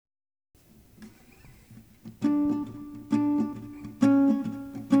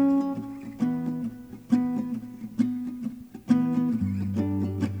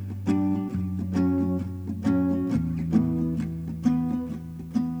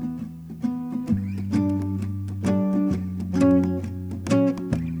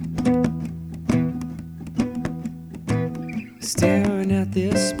Staring at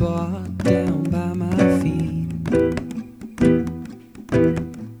this spot down by my feet.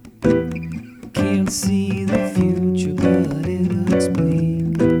 Can't see the future, but it looks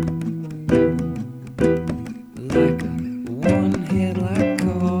bleak. Like a one-headlight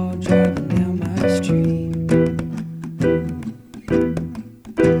car driving down my street.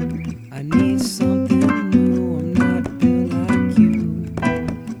 I need something new, I'm not built like you.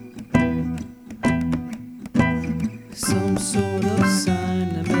 Some sort of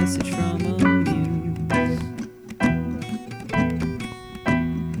sign, a message from a muse.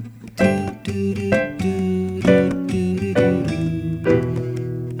 Do, do, do.